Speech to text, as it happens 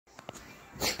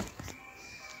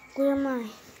Where am I?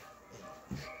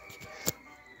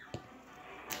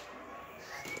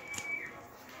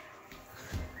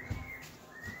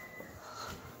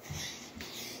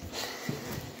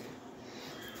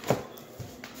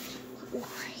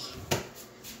 Why?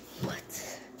 What?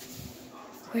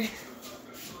 Where?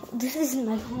 This isn't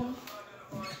my home.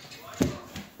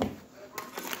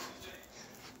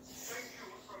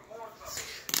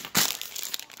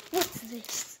 What's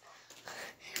this?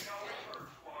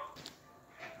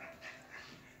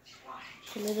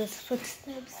 Look at those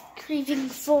footsteps creeping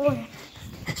forward.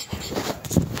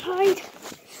 Hide.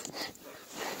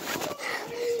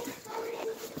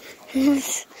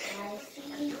 Yes.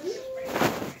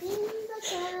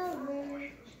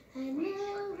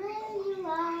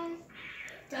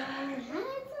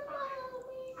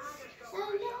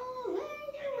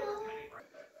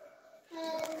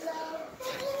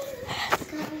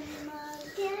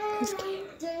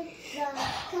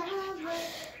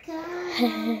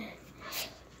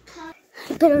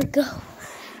 I better go.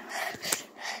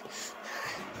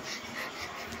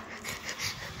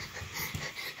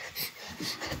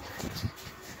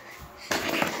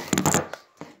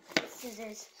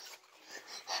 Scissors.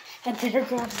 I better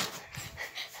grab them.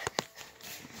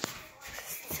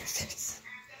 Scissors.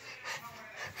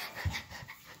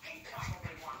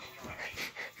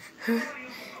 Huh?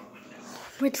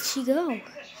 Where did she go?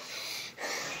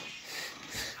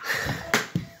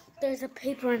 There's a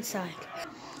paper inside.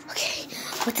 Okay,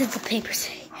 what does the paper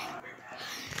say?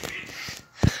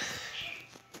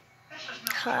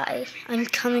 Hi, I'm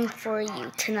coming for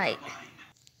you tonight.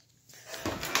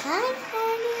 Hi,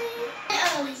 honey.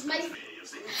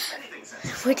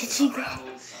 Where did she go?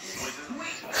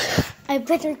 I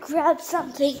better grab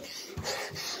something.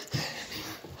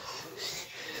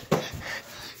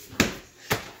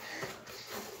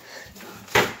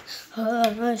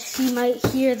 She might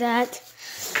hear that.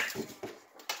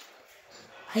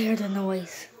 I heard a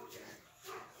noise.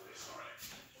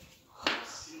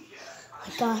 I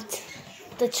got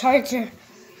the charger.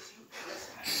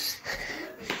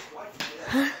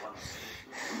 Huh?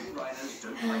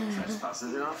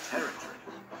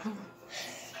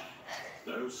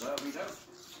 No, sir, we don't.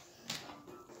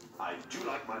 I do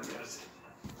like my music,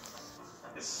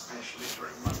 especially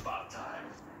during my bath time.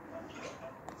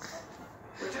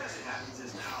 Which, as it happens,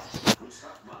 is now. Good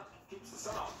stuff, mud. Keeps the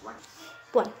sun off. Like...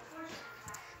 What?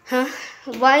 Huh?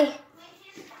 Why?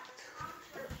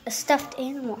 A stuffed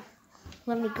animal.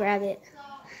 Let me grab it.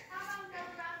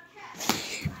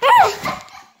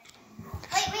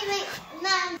 Wait.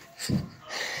 No.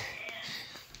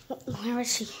 Where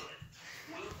is she?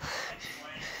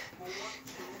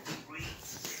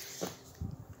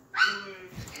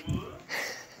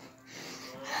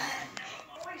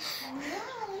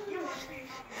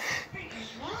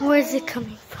 Where is it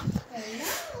coming from?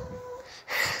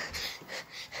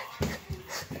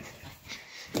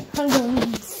 I'm going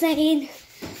insane.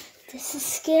 This is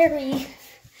scary.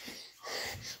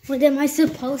 What am I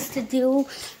supposed to do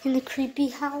in a creepy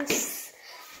house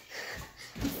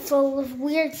full of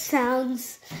weird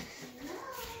sounds?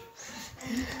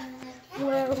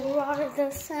 Where are the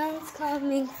sounds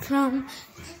coming from?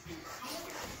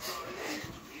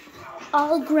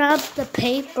 I'll grab the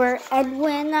paper, and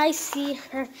when I see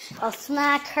her, I'll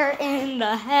smack her in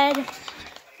the head.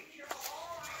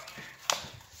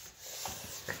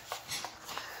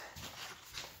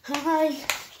 I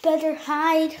better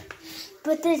hide,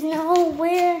 but there's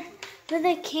nowhere that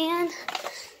I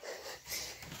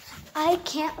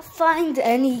can't find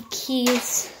any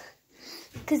keys,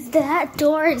 because that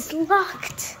door is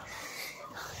locked.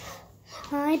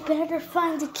 I better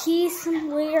find a key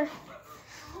somewhere.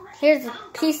 Here's a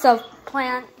piece of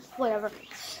plant, whatever.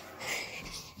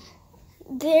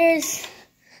 There's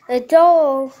a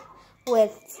doll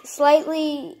with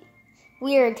slightly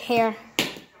weird hair.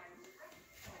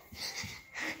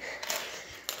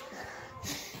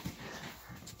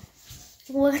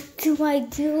 What do I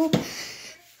do?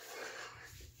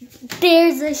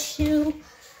 There's a shoe.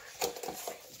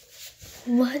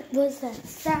 What was that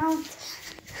sound?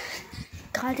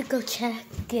 Gotta go check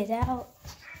it out.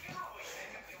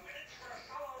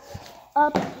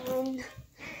 Up in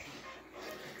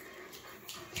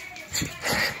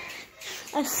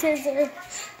a scissor.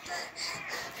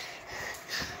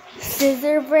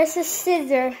 Scissor versus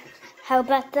scissor. How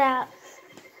about that?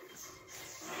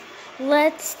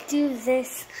 Let's do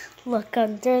this. Look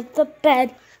under the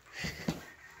bed.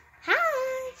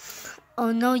 Hi.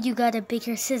 Oh no, you got a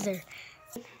bigger scissor.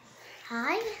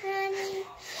 Hi, honey.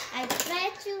 I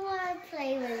bet you want to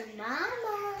play with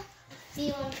Mama. Do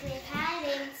you want to play hide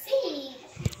and seek?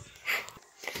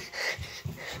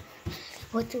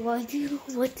 What do I do?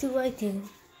 What do I do?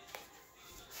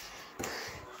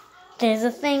 There's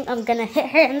a thing. I'm gonna hit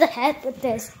her in the head with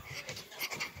this.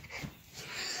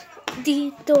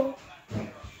 Dito.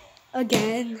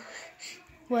 Again.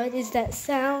 What is that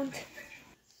sound?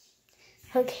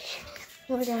 Okay.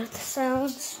 What are the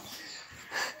sounds?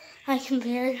 I can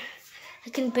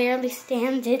barely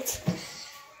stand it.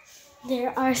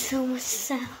 There are so much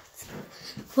sounds.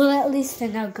 Well, at least they're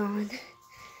now gone.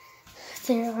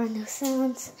 There are no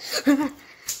sounds.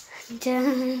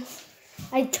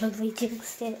 I totally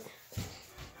jinxed it.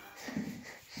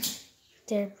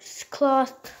 There's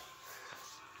cloth.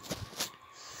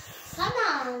 Come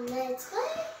on, let's go.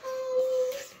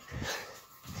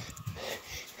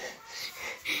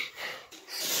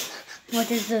 What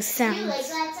is the sound? You like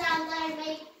that sound that I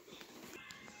made?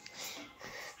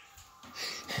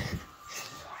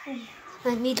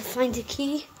 I need to find a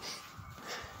key.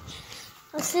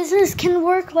 Scissors can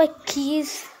work like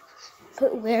keys,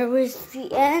 but where was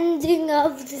the ending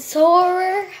of this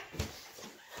horror?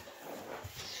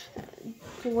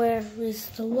 Where is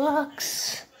the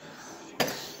locks?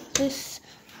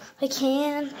 I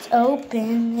can't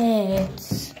open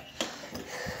it.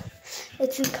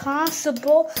 It's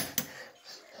impossible.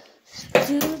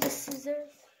 Do the scissors.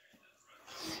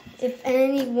 If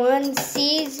anyone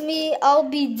sees me, I'll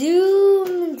be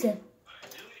doomed.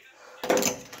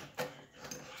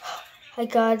 I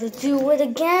gotta do it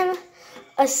again,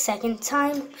 a second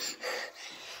time.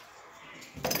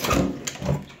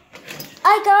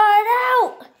 I got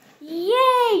out!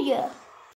 Yay!